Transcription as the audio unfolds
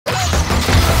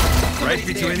Right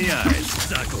between the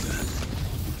eyes.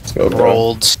 Let's go, bro.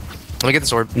 Rolled. Let me get the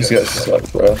sword. These guys suck,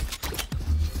 bro.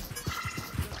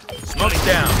 Smoke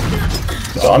down.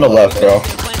 It's on the left, bro.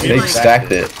 They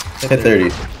stacked it. Hit 30.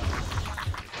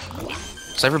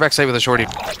 Cypher backside with a shorty.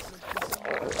 One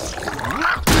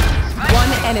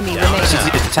enemy remaining.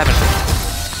 It's heaven.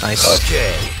 Nice.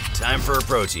 Okay, time for a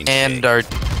protein And shake. dart.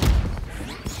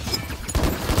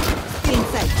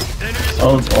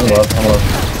 On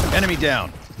left. Enemy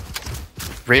down.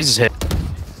 Raise his hit.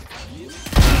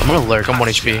 I'm gonna lurk. I'm 1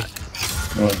 HP.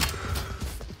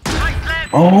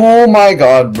 Oh my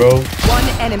god, bro. One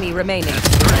enemy remaining.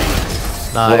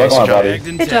 Nice on, job. buddy.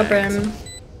 Good job, Brim.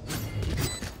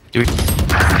 Dude.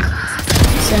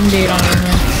 Send it on him.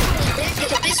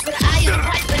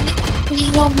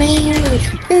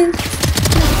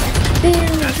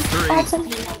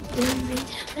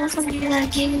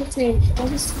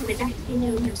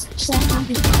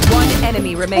 One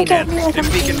enemy remaining.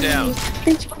 Beacon down.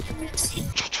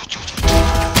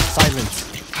 Silence.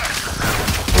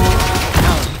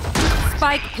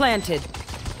 Spike planted.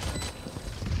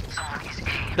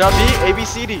 Now B, A, B,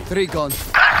 C, D. 3 gone.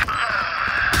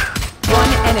 One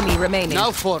enemy remaining.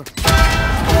 Now 4.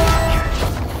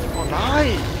 Oh,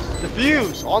 nice.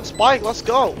 Defuse on spike. Let's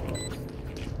go.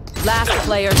 Last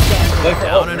player standing.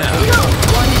 Down and out.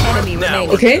 One enemy Now remaining.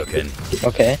 we're Okay. cooking.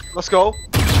 Okay. Let's go.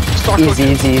 Start Easy,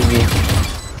 cooking. easy, easy.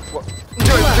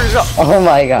 Dude, up. Oh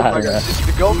my god, Oh my bro. God. This is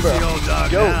the go, bro. The old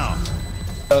dog Yo. now.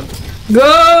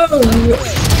 Go!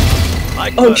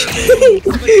 Like Okay.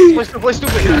 Play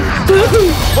stupid.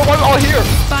 But we're all here.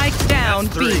 Spike down.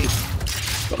 B.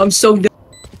 I'm so dead.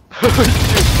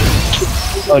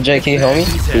 Oh, Jay, can you heal me?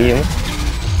 Can you heal me?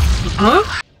 Huh?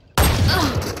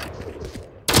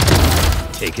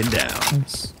 Taken down.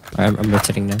 I'm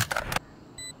rotating now.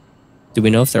 Do we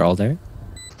know if they're all there?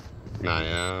 Nah,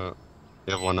 yeah.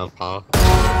 You have one up, huh?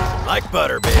 Like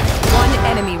butter, baby. One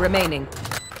enemy remaining.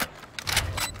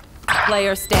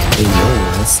 Player Hey, standing. yo,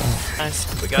 what's up?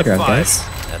 Nice. We got Good job, 5. guys.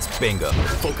 That's bingo.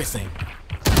 Focusing.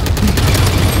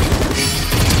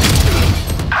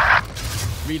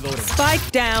 Reloading.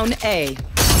 Spike down A.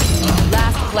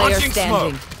 Last player Launching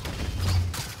standing.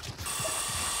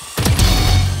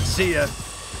 See ya.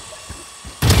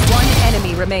 One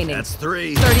enemy remaining. That's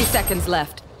 3. 30 seconds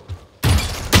left.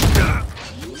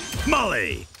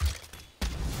 Molly.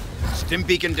 Stim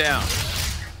beacon down.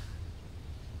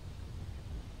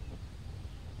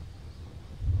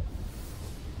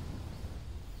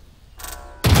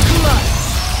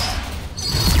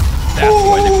 That's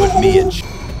where they put me in.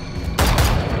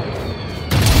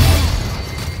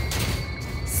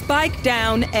 Spike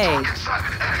down A.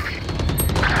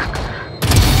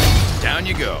 Down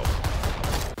you go.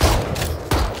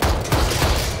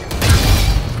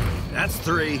 That's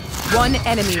 3. One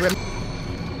enemy remaining.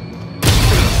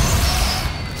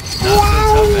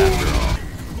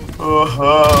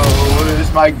 Oh, what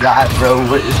is my guy, bro?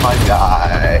 What is my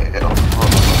guy?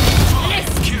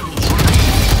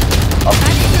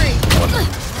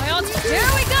 Here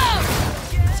we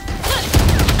go!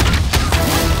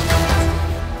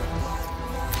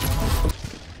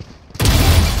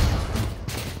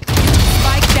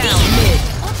 Spike down mid.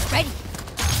 Ready.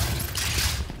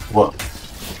 What?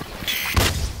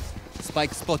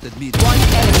 Spike spotted mid. One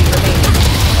enemy remaining.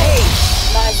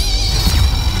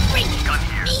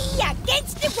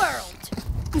 Against the world.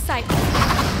 Inside.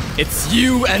 It's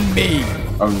you and me.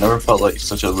 I've never felt like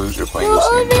such a loser playing this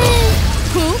game, bro.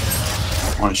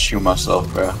 I want to shoot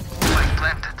myself, bro.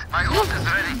 My ult is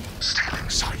ready. Still in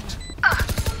sight.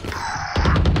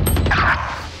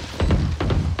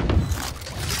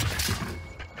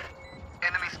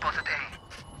 Enemy spotted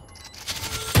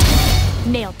A.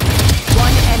 Nailed.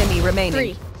 One enemy remaining.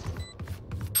 3.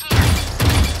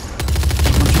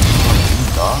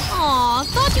 Aw,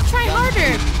 thought you'd try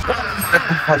harder.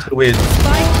 That's the weird.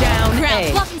 Spike down Ground.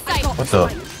 A. Blocking sight. What the?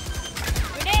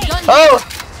 Grenade. Gun. Oh!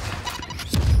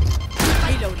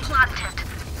 Reloading.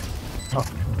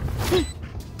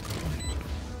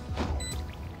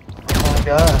 Oh my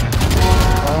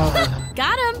god.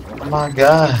 Got him. Oh my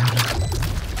god.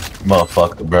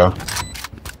 Motherfucker, bro.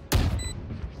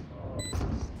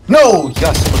 No! You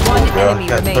got so much One gold, bro. enemy You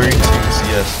got remaining. 32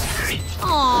 CS.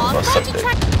 Aw, Must thought have you'd been.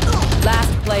 try.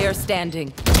 Last player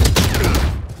standing.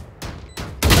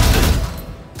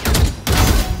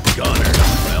 Gunner.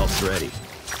 Else ready.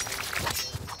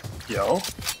 Yo.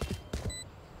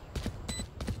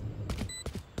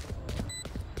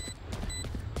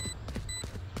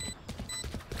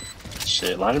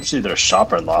 Shit, lineups either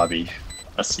shop or lobby.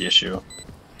 That's the issue.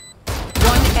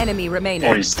 One enemy remaining.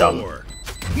 Or he's dumb.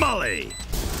 Molly.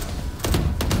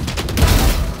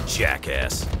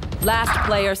 Jackass. Last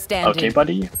player standing. Okay,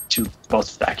 buddy. Two,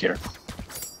 both back here.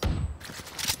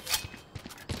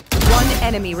 One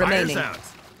enemy remaining.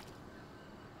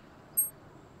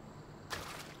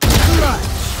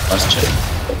 Let's check.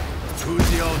 Who's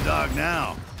the old dog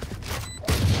now?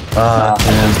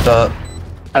 And stop.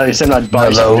 At least I'm not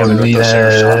buying Hello, something with those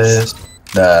air shots.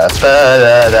 Da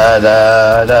da da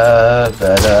da da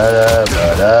da da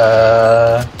da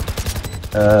da.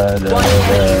 One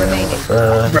enemy remaining.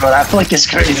 Bro, that flick is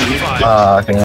crazy. Fucking